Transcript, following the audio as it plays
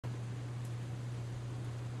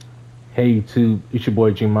Hey YouTube, it's your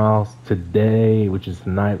boy G Miles. Today, which is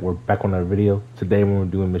tonight, we're back on our video. Today we're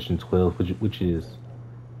doing mission 12, which is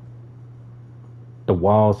the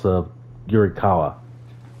walls of Yarikawa.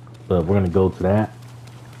 But we're gonna go to that.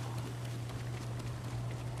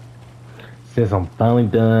 Since I'm finally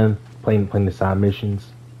done playing the side missions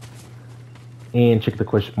and check the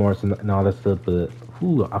question marks and all that stuff, but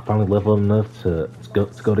I finally leveled up enough to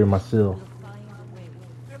go there myself. We'll find a way.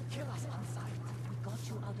 They'll kill us on sight. We got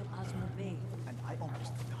you out of Asmo Bay. And I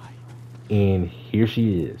almost died. And here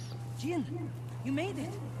she is. Jin, you made it.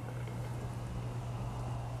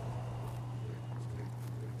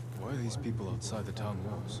 Why are these people outside the town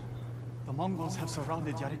walls? The Mongols have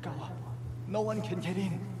surrounded Yarikawa. No one can get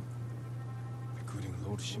in. Recruiting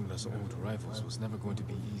Lord Shimura's old rivals was never going to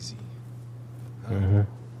be easy.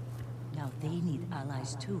 Now they need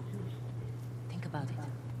allies too. Think about it.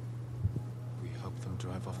 We help them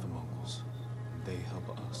drive off the Mongols, and they help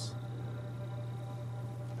us.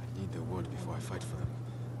 I need their word before I fight for them.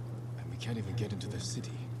 And we can't even get into their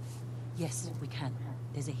city. Yes, we can.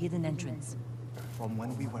 There's a hidden entrance. From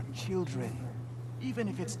when we were children. Even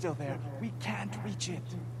if it's still there, we can't reach it.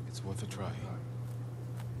 It's worth a try.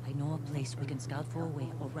 I know a place we can scout for a way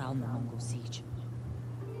around the Mongol siege.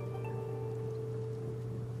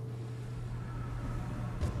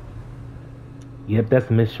 Yep, that's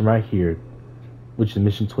the mission right here, which is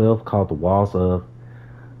mission 12 called the Walls of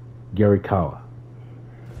Yarikawa.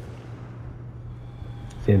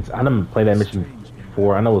 Since I didn't play that mission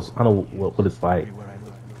before, I know what it's like. Everywhere I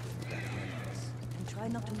look, And try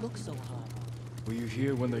not to look so hard. Were you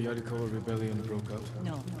here when the Yarikawa rebellion broke out?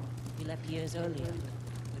 No, we left years earlier,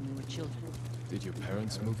 when we were children. Did your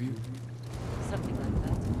parents move you? Something like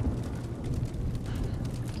that.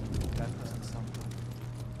 that doesn't sound good.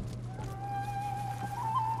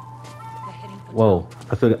 They're heading for Whoa,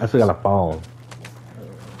 town. I still got a phone.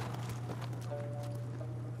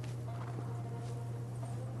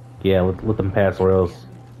 Yeah, let them pass or else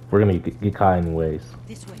we're gonna get caught anyways.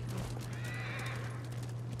 This way.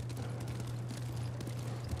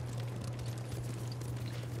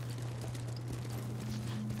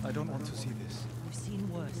 I don't want to see this. We've seen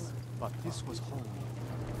worse. But this was home.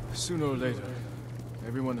 Sooner or later,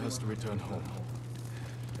 everyone has to return home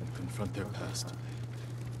and confront their past.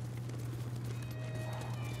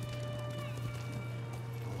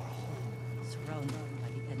 Surrounded by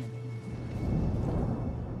the enemy.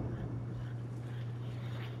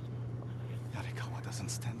 Yarikawa doesn't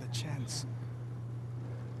stand a chance.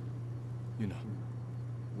 You know,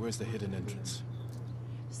 where's the hidden entrance?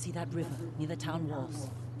 See that river near the town walls?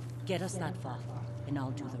 Get us that far, and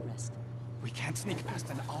I'll do the rest. We can't sneak past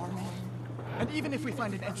an army. And even if we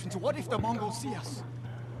find an entrance, what if the Mongols see us?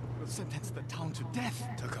 We'll sentence the town to death.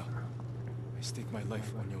 Taka, I stake my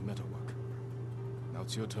life on your metalwork. Now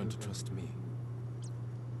it's your turn to trust me.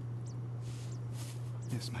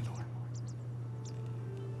 Yes, my lord.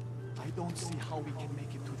 I don't see how we can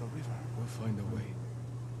make it to the river. We'll find a way.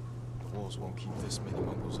 The walls won't keep this many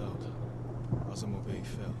Mongols out. Azamo Bay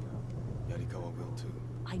fell. Yarikawa will too.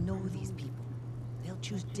 I know these people. They'll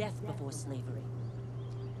choose death before slavery.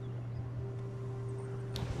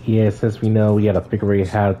 Yeah, since we know we gotta figure out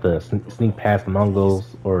how to sneak past the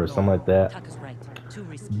Mongols or something like that. Taka's right. Too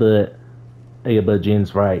risky. But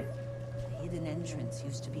Jin's right. The hidden entrance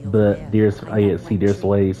used to be over But there. there's Hide that there's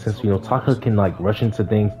one ways since Taka can like rush into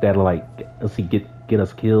things that'll like get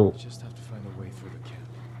us We killed. just have to find a way through the camp.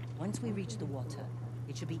 Once we reach the water,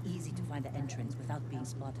 it should be easy to find the entrance without being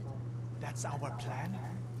spotted. That's our plan?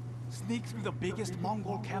 Sneak through the biggest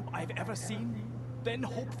Mongol camp I've ever seen? Then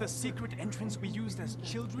hope the secret entrance we used as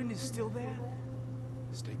children is still there?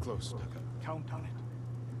 Stay close, Taka. Count on it.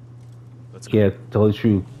 Let's go. Yeah, totally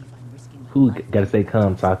true. Believe I'm risking my Who life. gotta stay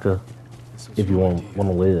calm, Taka, This was if you your want idea.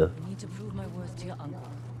 to live. I need to prove my worth to your uncle.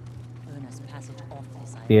 Earn us passage off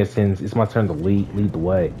this island. Yeah, since it's my turn to lead the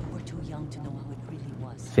way. You were too young to know how it really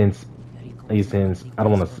was. Since I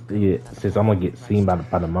don't want to see it, since I'm gonna get seen by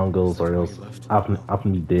the Mongols or else I'm gonna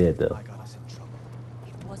be dead though. I got us in trouble.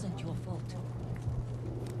 It wasn't your fault.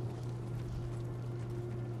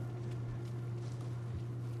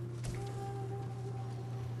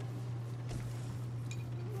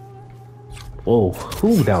 Whoa,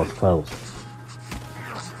 that was close.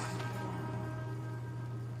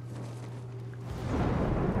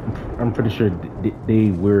 I'm pretty sure they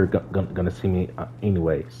were gonna see me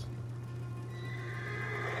anyways.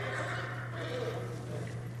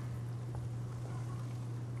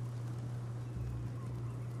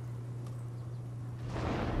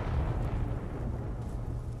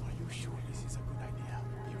 Are you sure this is a good idea?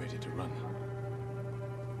 Be ready to run.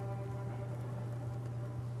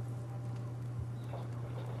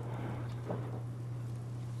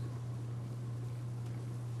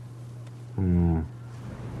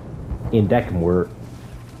 And that can work.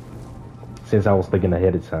 Since I was thinking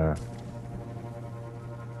ahead of time.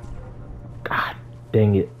 God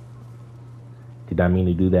dang it. Did I mean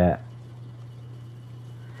to do that?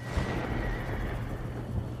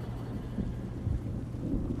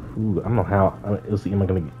 Ooh, I don't know how. Let's see, am I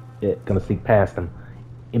gonna sneak past them?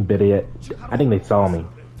 And better yet, I think they saw me.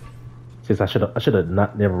 Since I should have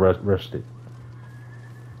not never rushed it.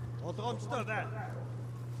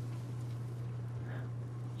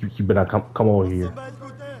 You better come over here.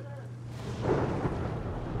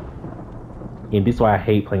 And this is why I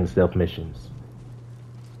hate playing stealth missions.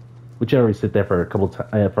 Which I already said that for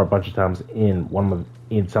a bunch of times in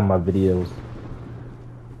some of my videos.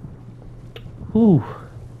 Whew,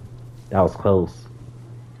 that was close.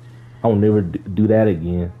 I will never do that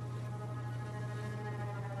again.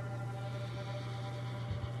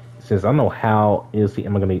 Since I know how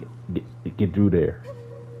am I gonna get through there.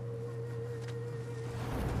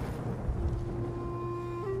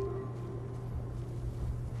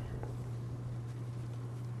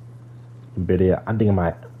 But yeah, I think I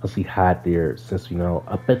might hide there since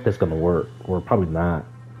I bet that's gonna work, or probably not.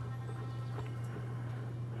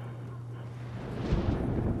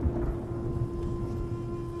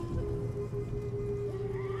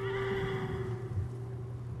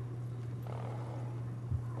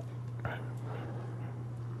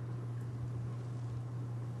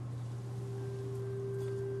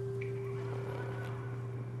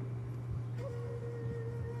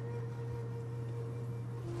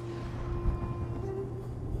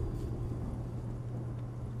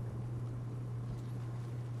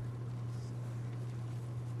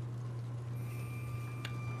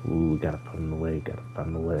 Ooh, gotta find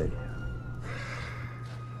a way.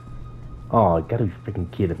 Oh, you gotta be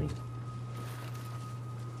freaking kidding me.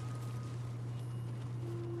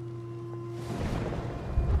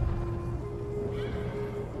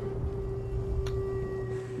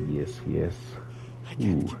 Yes. I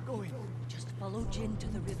can't keep going. Just follow Jin to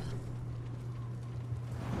the river.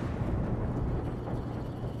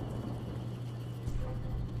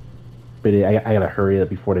 But I gotta hurry up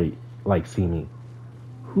before they see me.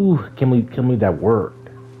 Whew, can we that worked?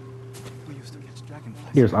 We used to catch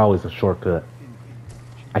dragonflies. There's always a shortcut.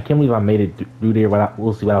 I can't believe I made it through there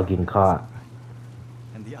without getting caught.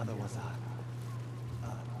 And the other was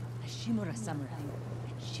A Shimura samurai.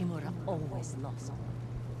 And Shimura always lost.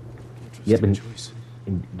 Yep, and Choice.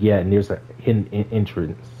 and there's a hidden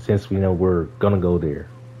entrance since we know we're gonna go there.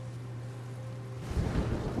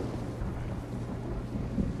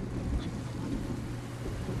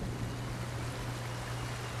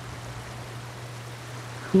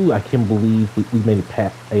 Ooh, I can't believe we made it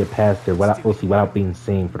past there without being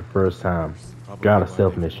seen for the first time. Throughout a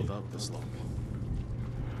stealth mission.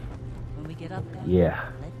 When we get up there, Yeah.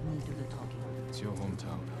 let me do the talking. It's your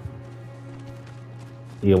hometown.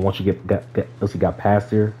 Yeah, once you got past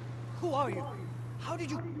there, Who are you? How did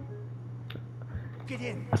you get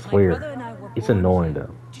in? I brother swear, and I were it's born annoying here.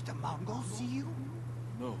 though. Did the Mongols see you?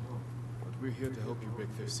 No, but we're here to help you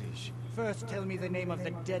break their siege. First, tell me the name of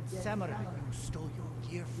the dead samurai you stole your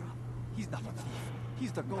gear from. He's not a thief.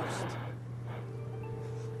 He's the ghost.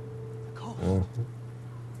 The ghost?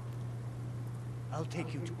 I'll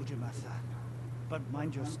take you to Ujimasa, but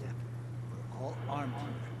mind your step. We're all armed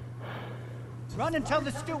here. Run and tell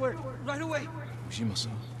the steward! Right away!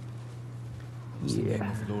 Tsushima-san. That was the name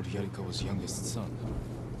of Lord Yarikawa's youngest son.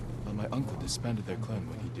 But my uncle disbanded their clan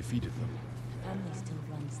when he defeated them. The family still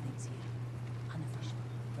runs things here. Unofficial.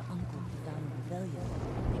 The uncle began a rebellion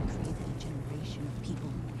and created a generation of people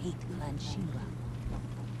who hate Clan Shimura.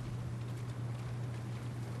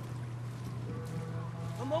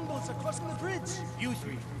 The Mongols are crossing the bridge! You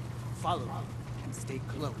three, follow me and stay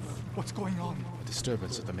close. What's going on? A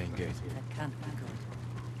disturbance at the main gate. That can't be good.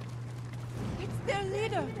 It's their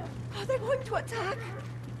leader. Are they going to attack?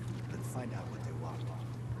 Let's find out what they want.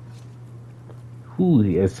 Ooh,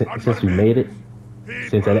 yeah, since we made it,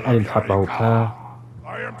 since I didn't talk the whole time.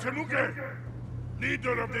 I am Temuge,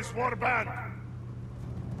 leader of this war band.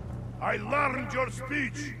 I learned your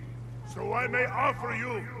speech, so I may offer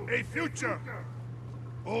you a future.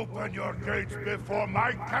 Open your gates before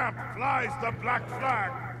my camp flies the black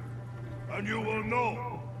flag, and you will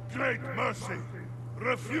know great mercy.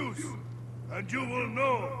 Refuse, and you will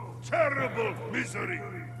know terrible misery.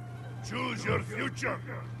 Choose your future,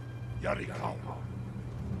 Yarikawa.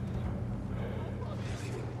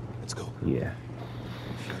 Let's go. Yeah.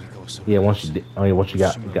 Yarikawa's so Yeah, once you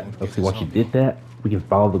close. did, once you did that, we can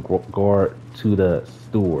follow the guard to the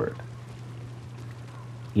steward.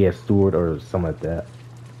 Yeah, steward or something like that.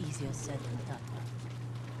 Easier said than done.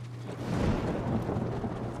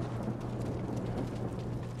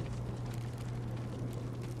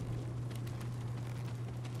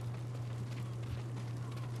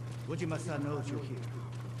 Ujima-san knows you're here.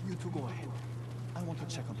 You two go ahead. I want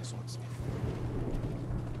to check on the swordsmith.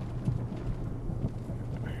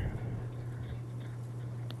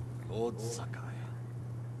 Lord Sakai.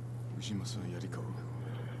 Ujima-san Yarikawa.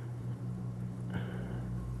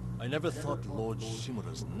 I never thought Lord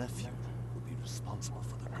Shimura's nephew would be responsible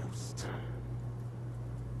for the ghost.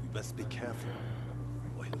 We best be careful,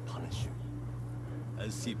 or he'll punish you,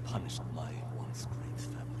 as he punished my once great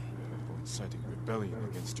family. For inciting rebellion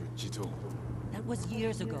against your Jito. That was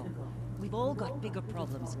years ago. We've all got bigger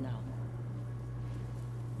problems now.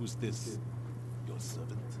 Who's this? Your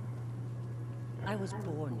servant? I was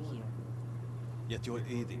born here. Yet you're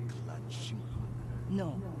aiding Clan Shimura.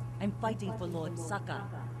 No, I'm fighting for Lord Sakai.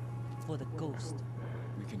 For the ghost.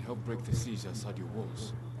 We can help break the siege outside your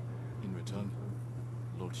walls. In return,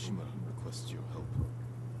 Lord Shimura requests your help.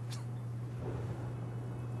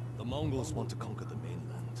 The Mongols want to conquer the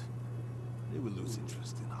mainland. They will lose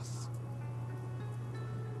interest in us.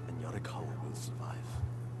 And Yarikawa will survive.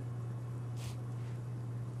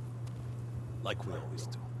 Like we always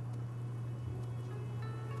do.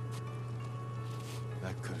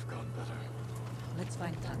 That could have gone better. Let's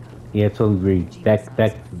find Taka. Yeah, I totally agree.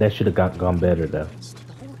 That should have gone better though.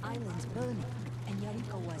 The whole island's burning, and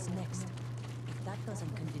Yarikawa's next. If that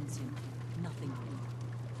doesn't convince him, nothing will.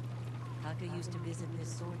 Taka used to visit this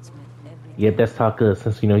swordsmith every Yeah, that's Taka,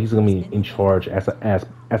 since you know he's gonna be in charge as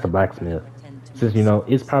a blacksmith. Since you know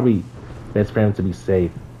it's probably best for him to be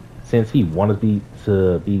safe, since he wanted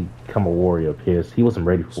to become a warrior of his, he wasn't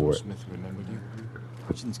ready for it. Smith remembered you?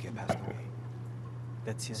 Shinsuke passed away.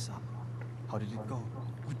 That's his son. How did it go?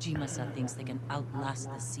 Ujima-san thinks they can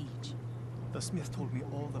outlast the siege. The smith told me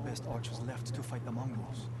all the best archers left to fight the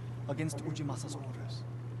Mongols against Ujimasa's orders.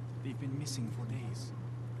 They've been missing for days.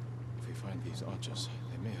 If we find these archers,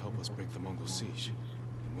 they may help us break the Mongol siege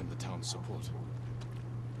and win the town's support.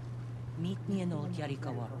 Meet me in old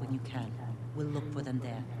Yarikawa when you can. We'll look for them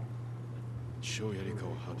there. Show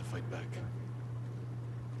Yarikawa how to fight back.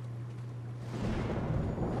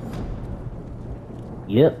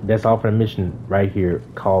 Yep, that's all for the mission right here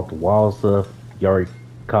called the Walls of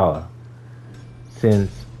Yarikawa.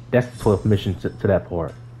 Since that's the 12th mission to that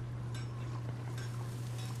part.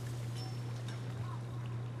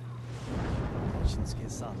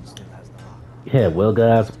 Shinsuke's son still has the rock. Yeah, well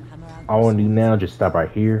guys, all I want to do now just stop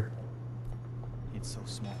right here. It's so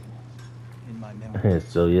small. In my memory.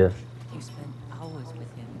 So yeah. You spent hours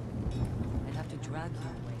with him. I'd have to drag you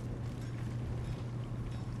away.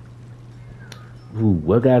 Ooh,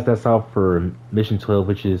 well guys, that's all for mission 12,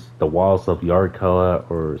 which is the Walls of Yarikawa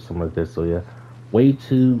or something like that. So yeah, way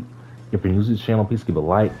to, if you're new to the channel, please give a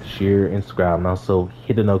like, share, and subscribe, and also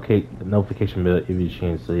hit the notification bell if you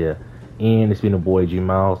can. So yeah, and it's been a boy G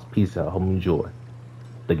Miles. Peace out. Hope you enjoy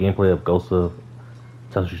the gameplay of Ghost of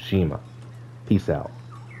Tsushima. Peace out.